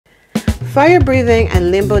Fire breathing and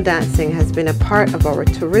limbo dancing has been a part of our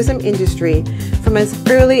tourism industry from as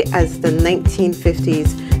early as the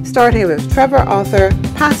 1950s, starting with Trevor Arthur,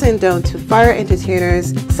 passing down to fire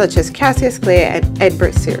entertainers such as Cassius Clay and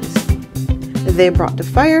Edward Sears. They brought the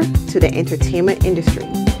fire to the entertainment industry.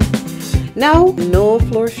 Now, no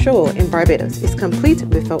floor show in Barbados is complete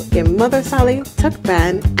without a Mother Sally, tuck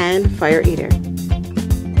band, and fire eater.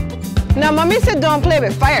 Now, mommy said don't play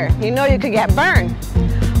with fire. You know you could get burned.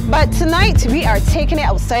 But tonight, we are taking it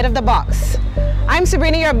outside of the box. I'm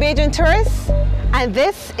Sabrina, your Bajan tourist, and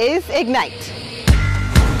this is Ignite.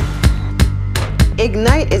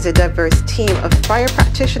 Ignite is a diverse team of fire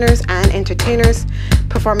practitioners and entertainers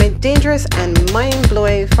performing dangerous and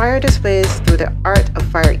mind-blowing fire displays through the art of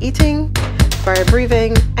fire eating, fire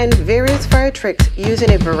breathing, and various fire tricks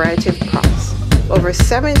using a variety of props. Over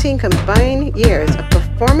 17 combined years of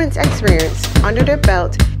performance experience under their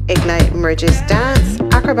belt, Ignite merges dance,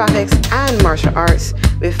 acrobatics, and martial arts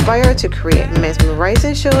with fire to create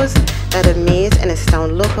mesmerizing shows that amaze and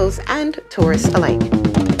astound locals and tourists alike.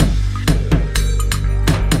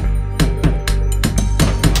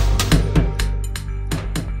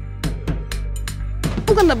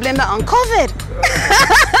 I'm gonna blame that on COVID.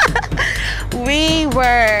 We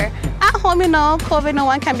were at home, you know, COVID, no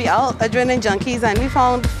one can be out, adrenaline junkies, and we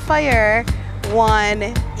found fire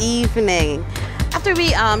one evening. After we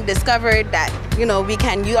discovered that, you know, we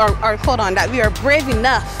can use that we are brave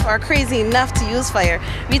enough or crazy enough to use fire,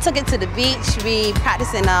 we took it to the beach. We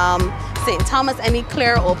practiced in St. Thomas. Any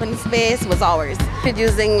clear open space was ours. We're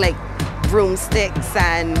using like broomsticks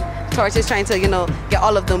and torches, trying to, you know, get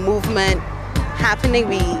all of the movement happening.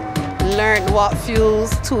 We learned what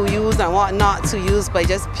fuels to use and what not to use by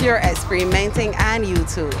just pure experimenting and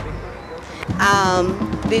YouTube.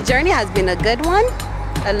 The journey has been a good one,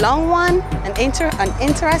 a long one, an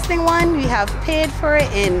interesting one. We have paid for it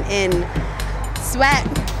in sweat,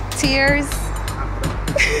 tears,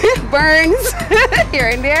 burns here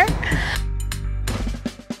and there.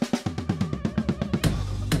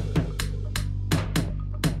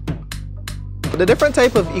 The different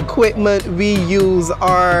type of equipment we use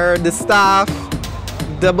are the staff,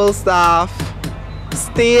 double staff,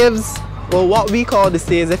 staves, well, what we call the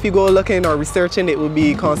staves. If you go looking or researching, it would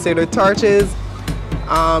be considered torches.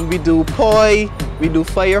 We do poi, we do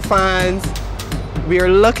fire fans. We are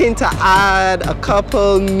looking to add a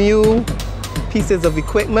couple new pieces of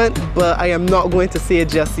equipment, but I am not going to say it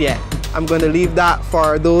just yet. I'm going to leave that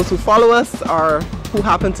for those who follow us or who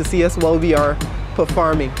happen to see us while we are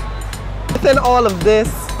performing. Within all of this,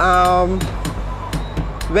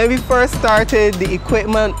 when we first started, the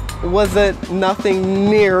equipment wasn't nothing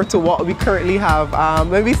near to what we currently have.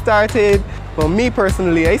 When we started, well, me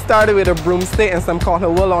personally, I started with a broomstick and some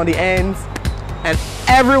cotton wool on the ends, and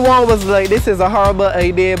everyone was like, this is a horrible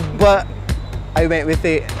idea, but I went with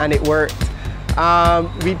it and it worked.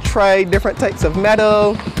 We tried different types of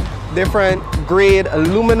metal, different grade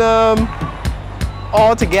aluminum,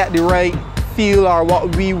 all to get the right feel or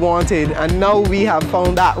what we wanted, and now we have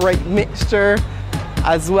found that right mixture,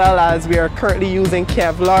 as well as we are currently using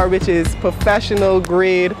Kevlar, which is professional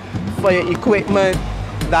grade fire equipment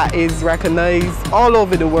that is recognized all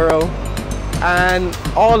over the world, and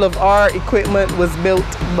all of our equipment was built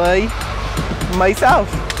by myself.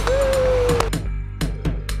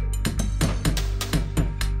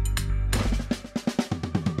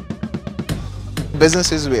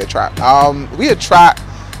 Businesses we attract.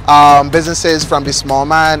 Businesses from the small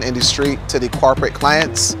man in the street to the corporate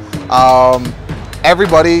clients.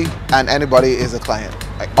 Everybody and anybody is a client.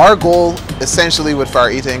 Like, our goal essentially with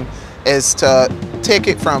fire eating is to take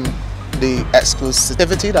it from the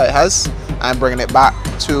exclusivity that it has and bringing it back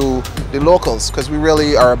to the locals, because we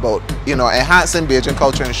really are about, you know, enhancing Bajan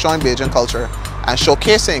culture and showing Bajan culture and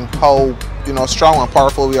showcasing how, you know, strong and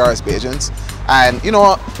powerful we are as Bajans. And, you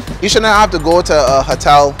know, you shouldn't have to go to a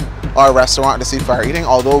hotel or a restaurant to see fire eating,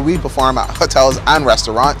 although we perform at hotels and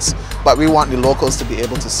restaurants, but we want the locals to be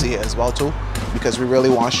able to see it as well too, because we really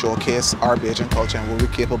want to showcase our Bajan culture and what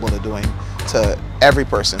we're capable of doing to every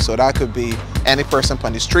person. So that could be any person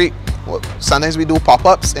on the street. Sometimes we do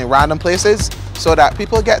pop-ups in random places so that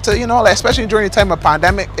people get to, you know, like, especially during the time of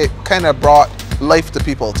pandemic, it kind of brought life to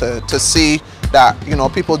people to see that, you know,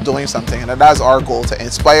 people doing something, and that's our goal, to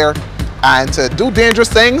inspire and to do dangerous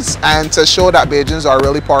things and to show that Bajans are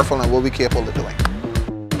really powerful and what we're capable of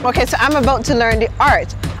doing. Okay, so I'm about to learn the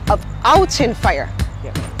art of outing fire.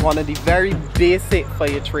 Yeah, one of the very basic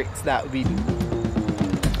fire tricks that we do.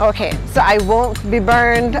 Okay, so I won't be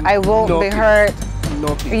burned, I won't be hurt.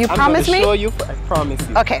 No, please. You promise me? I'm going to show you, I promise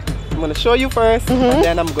you. Okay. I'm going to show you first, and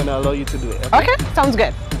then I'm going to allow you to do it. Okay, sounds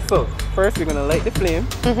good. So, first we're going to light the flame.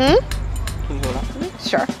 Can you hold that for me?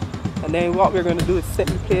 Sure. And then what we're going to do is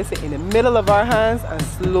simply place it in the middle of our hands and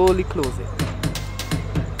slowly close it.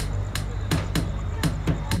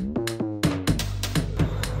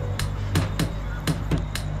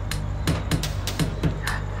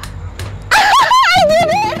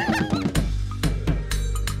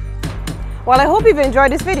 Well, I hope you've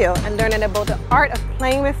enjoyed this video and learning about the art of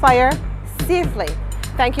playing with fire safely.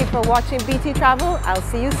 Thank you for watching BT Travel. I'll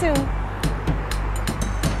see you soon.